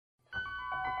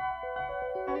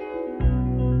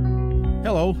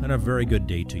Hello, and a very good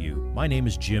day to you. My name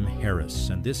is Jim Harris,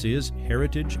 and this is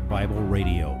Heritage Bible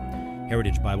Radio.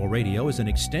 Heritage Bible Radio is an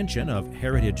extension of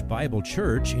Heritage Bible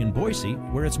Church in Boise,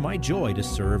 where it's my joy to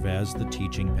serve as the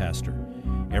teaching pastor.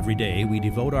 Every day, we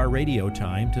devote our radio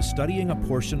time to studying a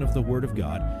portion of the Word of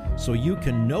God so you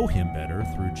can know Him better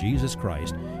through Jesus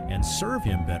Christ and serve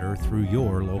Him better through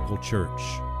your local church.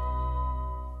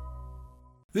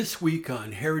 This week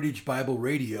on Heritage Bible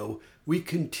Radio, we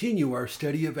continue our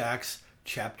study of Acts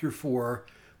chapter 4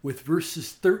 with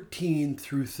verses 13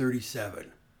 through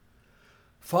 37.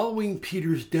 Following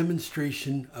Peter's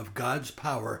demonstration of God's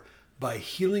power by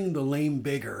healing the lame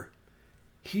beggar,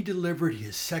 he delivered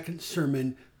his second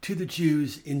sermon to the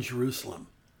Jews in Jerusalem.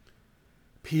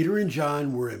 Peter and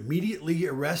John were immediately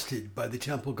arrested by the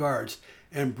temple guards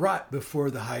and brought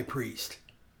before the high priest.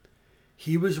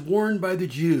 He was warned by the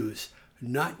Jews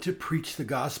not to preach the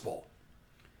gospel.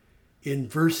 In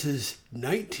verses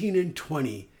 19 and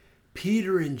 20,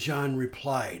 Peter and John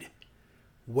replied,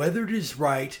 "Whether it is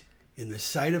right in the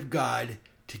sight of God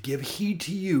to give heed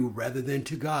to you rather than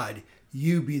to God,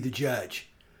 you be the judge.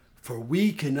 For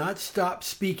we cannot stop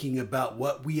speaking about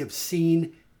what we have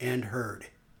seen and heard."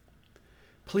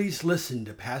 Please listen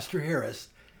to Pastor Harris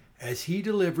as he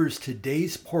delivers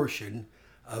today's portion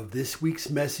of this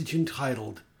week's message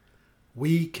entitled,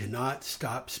 "We Cannot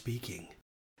Stop Speaking."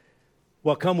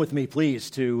 Well, come with me,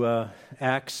 please, to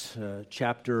Acts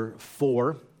chapter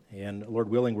 4. And Lord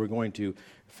willing, we're going to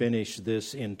finish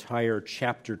this entire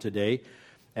chapter today.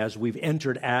 As we've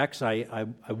entered Acts, I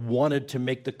wanted to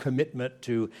make the commitment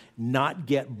to not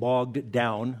get bogged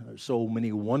down. There's so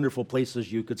many wonderful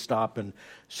places you could stop and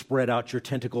spread out your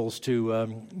tentacles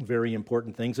to very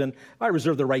important things. And I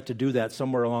reserve the right to do that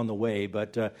somewhere along the way.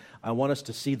 But I want us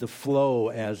to see the flow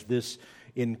as this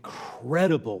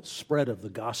incredible spread of the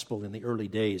gospel in the early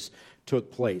days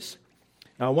took place.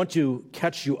 Now, I want to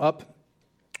catch you up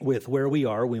with where we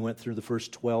are. We went through the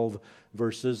first 12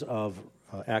 verses of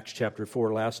Acts chapter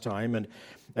 4 last time, and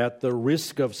at the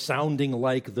risk of sounding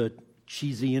like the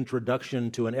cheesy introduction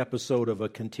to an episode of a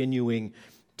continuing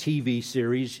TV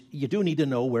series, you do need to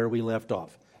know where we left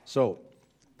off. So,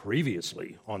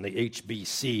 previously on the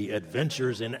HBC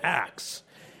Adventures in Acts,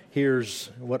 here's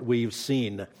what we've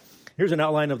seen. Here's an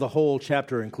outline of the whole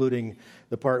chapter, including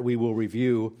the part we will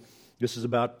review. This is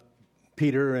about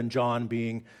Peter and John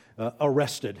being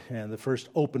arrested and the first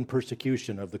open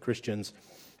persecution of the Christians.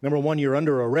 Number one, you're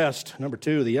under arrest. Number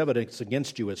two, the evidence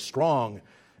against you is strong.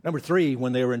 Number three,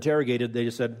 when they were interrogated, they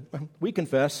just said, "We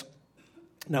confess."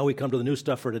 Now we come to the new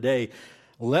stuff for today.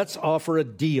 Let's offer a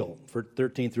deal for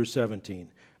 13 through 17.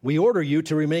 We order you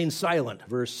to remain silent,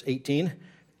 verse 18.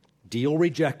 Deal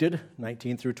rejected,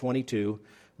 19 through 22.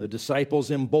 The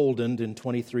disciples emboldened in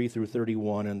 23 through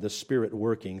 31, and the Spirit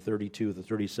working, 32 to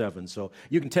 37. So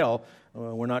you can tell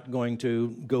we're not going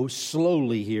to go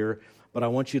slowly here, but I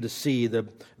want you to see the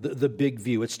big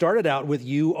view. It started out with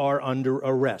you are under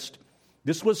arrest.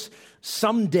 This was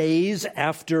some days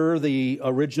after the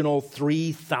original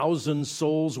 3,000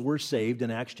 souls were saved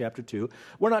in Acts chapter 2.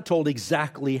 We're not told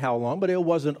exactly how long, but it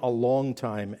wasn't a long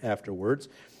time afterwards.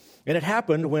 And it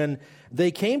happened when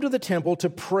they came to the temple to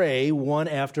pray one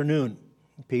afternoon.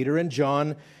 Peter and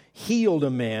John healed a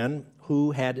man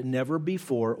who had never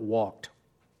before walked.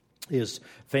 His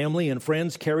family and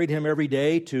friends carried him every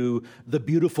day to the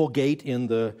beautiful gate in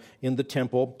the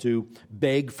temple to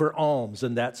beg for alms,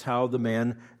 and that's how the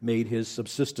man made his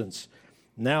subsistence.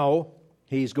 Now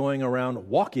he's going around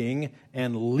walking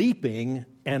and leaping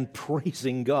and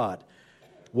praising God.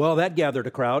 Well, that gathered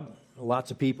a crowd.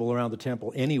 Lots of people around the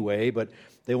temple anyway, but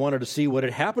they wanted to see what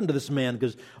had happened to this man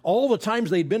because all the times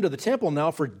they'd been to the temple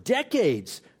now for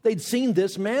decades, they'd seen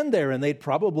this man there, and they'd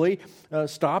probably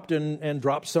stopped and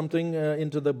dropped something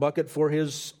into the bucket for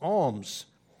his alms.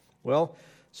 Well,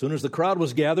 as soon as the crowd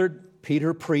was gathered,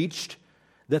 Peter preached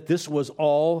that this was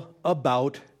all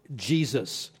about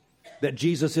Jesus, that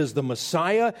Jesus is the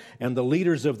Messiah, and the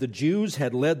leaders of the Jews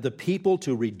had led the people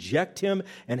to reject him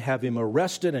and have him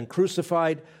arrested and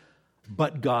crucified,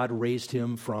 but God raised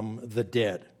him from the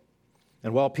dead.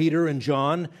 And while Peter and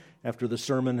John, after the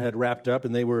sermon had wrapped up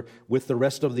and they were with the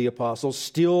rest of the apostles,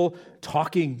 still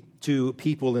talking to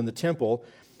people in the temple,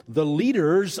 the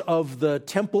leaders of the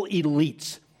temple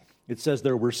elites, it says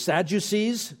there were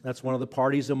Sadducees, that's one of the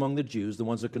parties among the Jews, the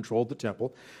ones that controlled the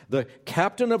temple, the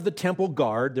captain of the temple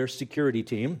guard, their security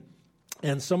team,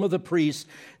 and some of the priests,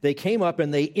 they came up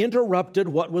and they interrupted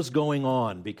what was going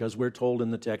on because we're told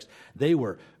in the text they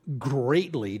were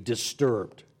greatly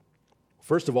disturbed.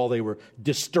 First of all, they were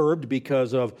disturbed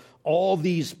because of all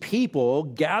these people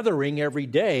gathering every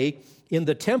day in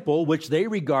the temple, which they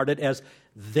regarded as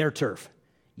their turf.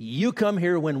 You come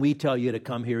here when we tell you to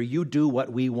come here. You do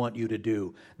what we want you to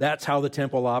do. That's how the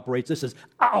temple operates. This is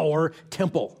our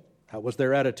temple. That was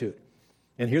their attitude.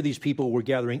 And here these people were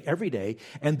gathering every day,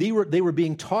 and they were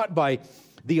being taught by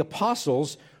the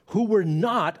apostles who were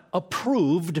not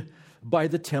approved by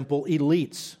the temple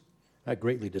elites. That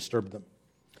greatly disturbed them.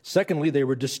 Secondly, they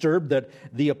were disturbed that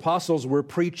the apostles were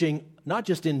preaching not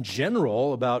just in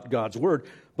general about God's word,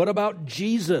 but about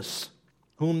Jesus,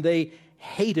 whom they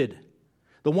hated,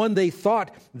 the one they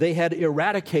thought they had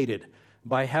eradicated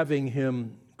by having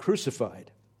him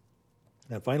crucified.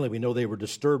 And finally, we know they were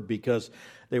disturbed because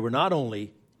they were not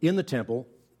only in the temple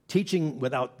teaching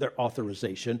without their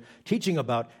authorization, teaching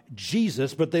about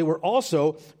Jesus, but they were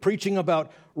also preaching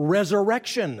about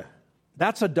resurrection.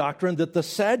 That's a doctrine that the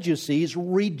Sadducees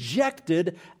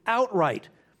rejected outright.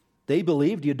 They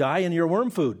believed you die in your worm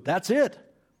food. That's it.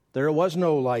 There was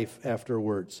no life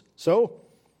afterwards. So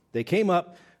they came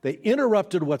up, they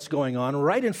interrupted what's going on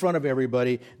right in front of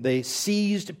everybody. They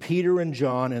seized Peter and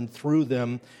John and threw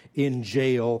them in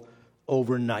jail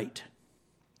overnight.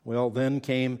 Well, then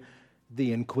came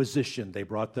the Inquisition. They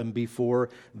brought them before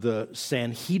the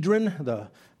Sanhedrin,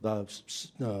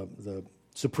 the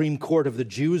Supreme Court of the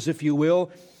Jews, if you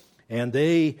will, and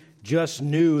they just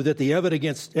knew that the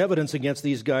evidence against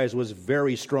these guys was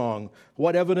very strong.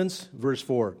 What evidence? Verse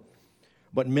 4.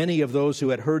 But many of those who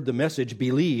had heard the message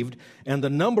believed, and the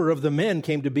number of the men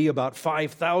came to be about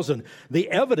 5,000. The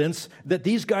evidence that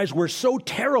these guys were so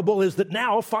terrible is that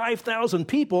now 5,000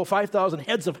 people, 5,000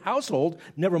 heads of household,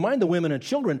 never mind the women and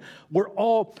children, were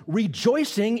all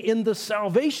rejoicing in the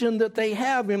salvation that they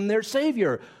have in their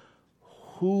Savior,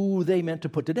 who they meant to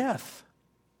put to death.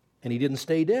 And he didn't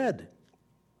stay dead.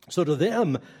 So to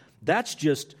them, that's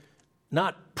just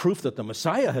not proof that the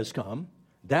Messiah has come.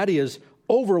 That is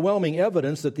overwhelming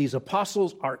evidence that these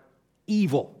apostles are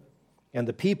evil. And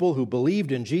the people who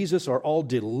believed in Jesus are all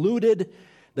deluded.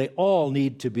 They all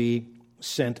need to be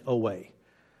sent away.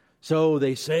 So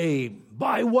they say,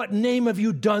 by what name have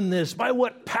you done this? By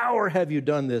what power have you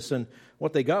done this? And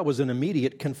what they got was an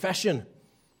immediate confession.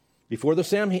 Before the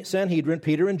Sanhedrin,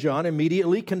 Peter and John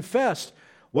immediately confessed,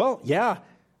 well, yeah,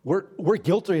 we're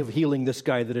guilty of healing this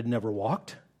guy that had never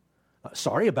walked.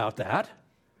 Sorry about that.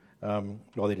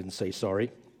 Well, they didn't say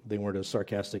sorry. They weren't as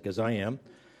sarcastic as I am.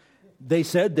 They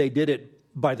said they did it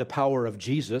by the power of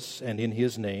Jesus and in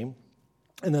his name.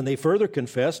 And then they further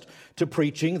confessed to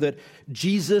preaching that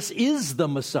Jesus is the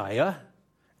Messiah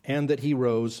and that he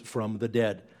rose from the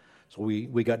dead. So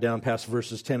we got down past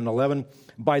verses 10 and 11.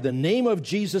 By the name of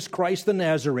Jesus Christ the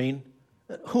Nazarene,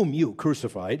 whom you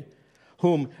crucified,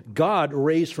 whom God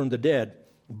raised from the dead,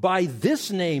 by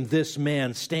this name this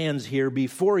man stands here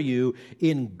before you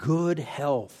in good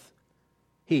health.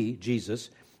 He, Jesus,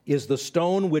 is the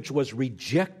stone which was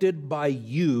rejected by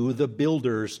you, the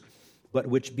builders, but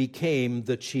which became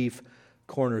the chief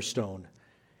cornerstone.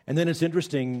 And then it's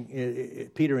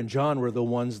interesting, Peter and John were the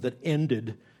ones that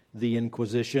ended the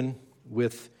Inquisition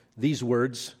with these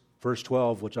words, verse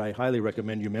 12, which I highly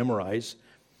recommend you memorize.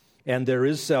 And there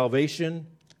is salvation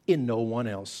in no one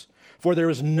else. For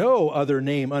there is no other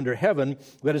name under heaven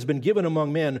that has been given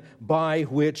among men by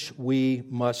which we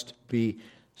must be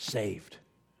saved.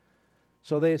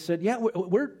 So they said, yeah,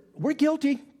 we're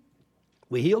guilty.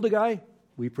 We healed a guy.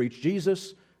 We preached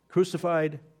Jesus,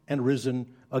 crucified and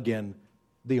risen again,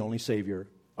 the only Savior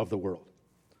of the world.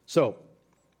 So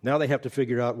now they have to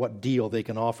figure out what deal they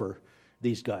can offer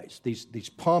these guys, these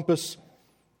pompous,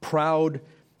 proud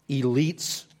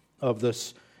elites of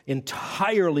this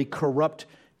entirely corrupt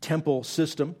temple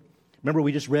system. Remember,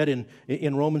 we just read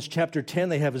in Romans chapter 10,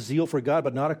 they have a zeal for God,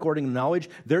 but not according to knowledge.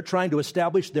 They're trying to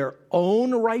establish their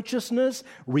own righteousness,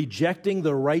 rejecting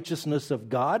the righteousness of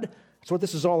God. That's what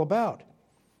this is all about.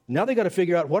 Now they got to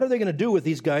figure out what are they going to do with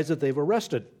these guys that they've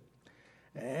arrested.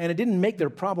 And it didn't make their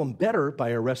problem better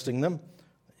by arresting them.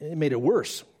 It made it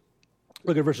worse.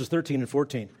 Look at verses 13 and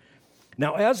 14.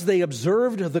 Now, as they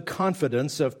observed the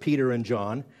confidence of Peter and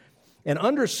John and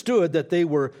understood that they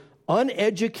were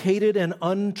uneducated and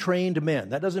untrained men.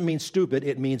 That doesn't mean stupid.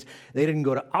 It means they didn't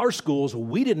go to our schools.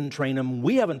 We didn't train them.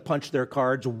 We haven't punched their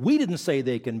cards. We didn't say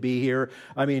they can be here.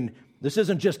 I mean, this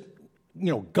isn't just,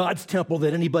 God's temple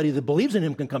that anybody that believes in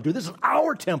him can come to. This is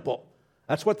our temple.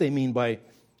 That's what they mean by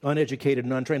uneducated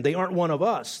and untrained. They aren't one of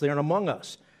us. They aren't among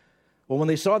us. Well, when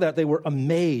they saw that, they were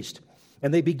amazed.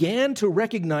 And they began to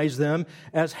recognize them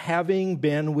as having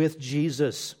been with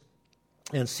Jesus.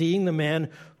 And seeing the man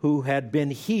who had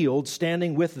been healed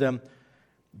standing with them,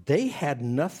 they had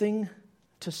nothing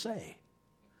to say.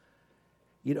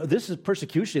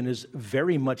 Persecution is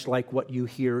very much like what you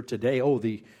hear today. Oh,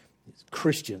 the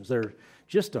Christians. They're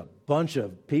just a bunch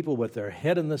of people with their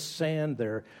head in the sand.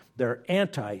 They're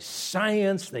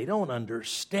anti-science. They don't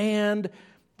understand.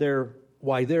 They're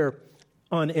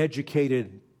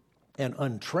uneducated and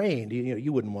untrained.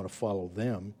 You wouldn't want to follow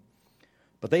them.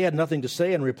 But they had nothing to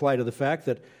say in reply to the fact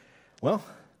that, well,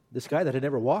 this guy that had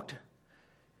never walked,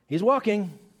 he's walking. It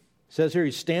says here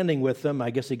he's standing with them.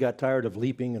 I guess he got tired of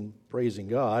leaping and praising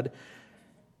God.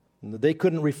 And they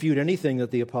couldn't refute anything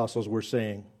that the apostles were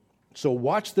saying. So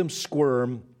watch them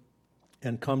squirm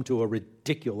and come to a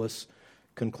ridiculous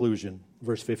conclusion.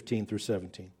 Verse 15 through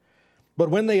 17. But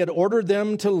when they had ordered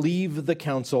them to leave the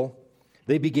council,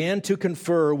 they began to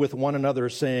confer with one another,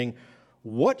 saying,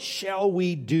 "What shall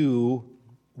we do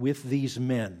with these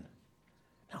men?"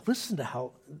 Now listen to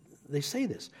how they say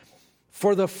this.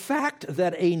 "For the fact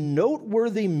that a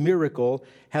noteworthy miracle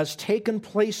has taken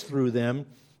place through them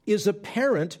is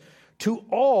apparent to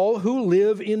all who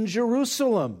live in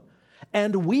Jerusalem,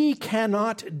 and we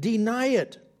cannot deny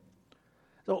it."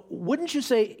 So wouldn't you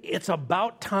say it's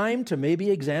about time to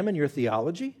maybe examine your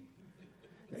theology?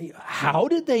 How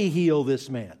did they heal this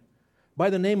man? By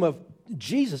the name of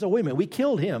Jesus. Oh, wait a minute, we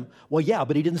killed him. Well, yeah,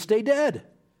 but he didn't stay dead.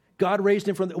 God raised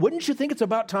him from the... Wouldn't you think it's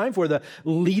about time for the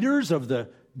leaders of the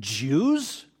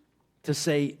Jews to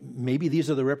say, maybe these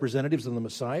are the representatives of the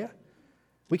Messiah?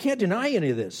 We can't deny any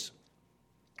of this.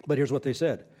 But here's what they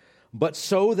said. "But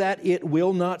so that it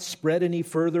will not spread any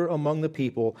further among the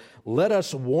people, let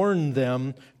us warn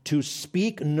them to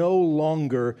speak no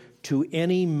longer to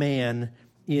any man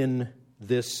in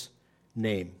this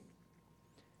name."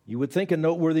 You would think a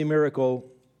noteworthy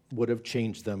miracle would have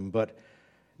changed them, but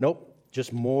nope,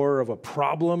 just more of a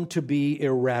problem to be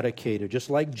eradicated, just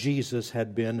like Jesus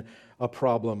had been a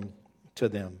problem to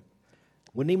them.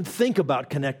 Wouldn't even think about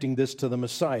connecting this to the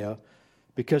Messiah,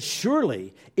 because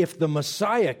surely if the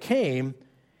Messiah came,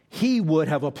 he would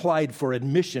have applied for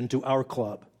admission to our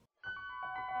club.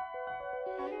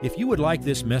 If you would like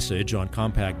this message on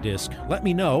compact disc, let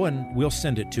me know and we'll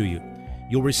send it to you.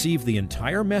 You'll receive the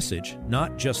entire message,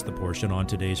 not just the portion on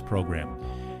today's program.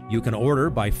 You can order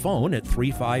by phone at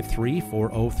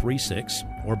 353-4036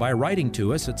 or by writing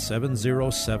to us at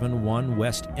 7071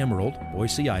 West Emerald,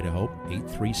 Boise, Idaho,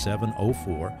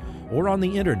 83704, or on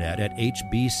the internet at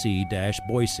hbc-boise.org.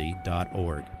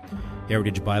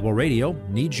 Heritage Bible Radio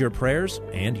needs your prayers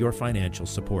and your financial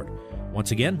support.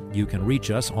 Once again, you can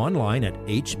reach us online at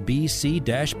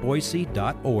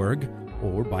hbc-boise.org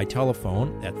or by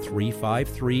telephone at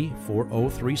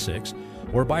 353-4036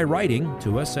 or by writing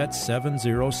to us at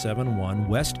 7071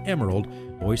 West Emerald,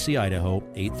 Boise, Idaho,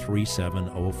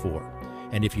 83704.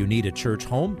 And if you need a church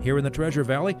home here in the Treasure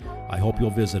Valley, I hope you'll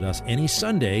visit us any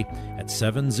Sunday at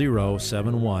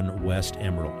 7071 West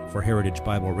Emerald. For Heritage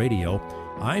Bible Radio,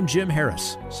 I'm Jim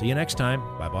Harris. See you next time.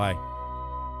 Bye-bye.